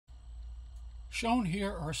Shown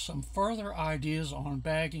here are some further ideas on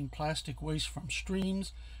bagging plastic waste from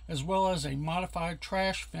streams, as well as a modified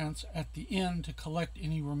trash fence at the end to collect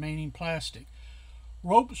any remaining plastic.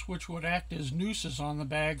 Ropes which would act as nooses on the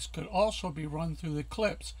bags could also be run through the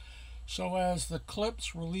clips, so as the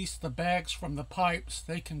clips release the bags from the pipes,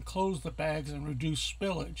 they can close the bags and reduce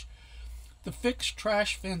spillage. The fixed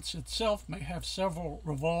trash fence itself may have several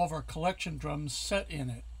revolve or collection drums set in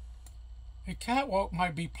it. A catwalk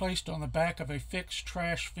might be placed on the back of a fixed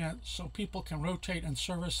trash fence so people can rotate and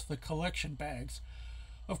service the collection bags.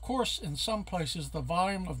 Of course, in some places the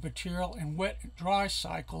volume of material and wet and dry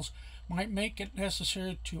cycles might make it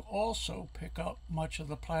necessary to also pick up much of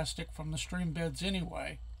the plastic from the stream beds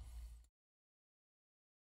anyway.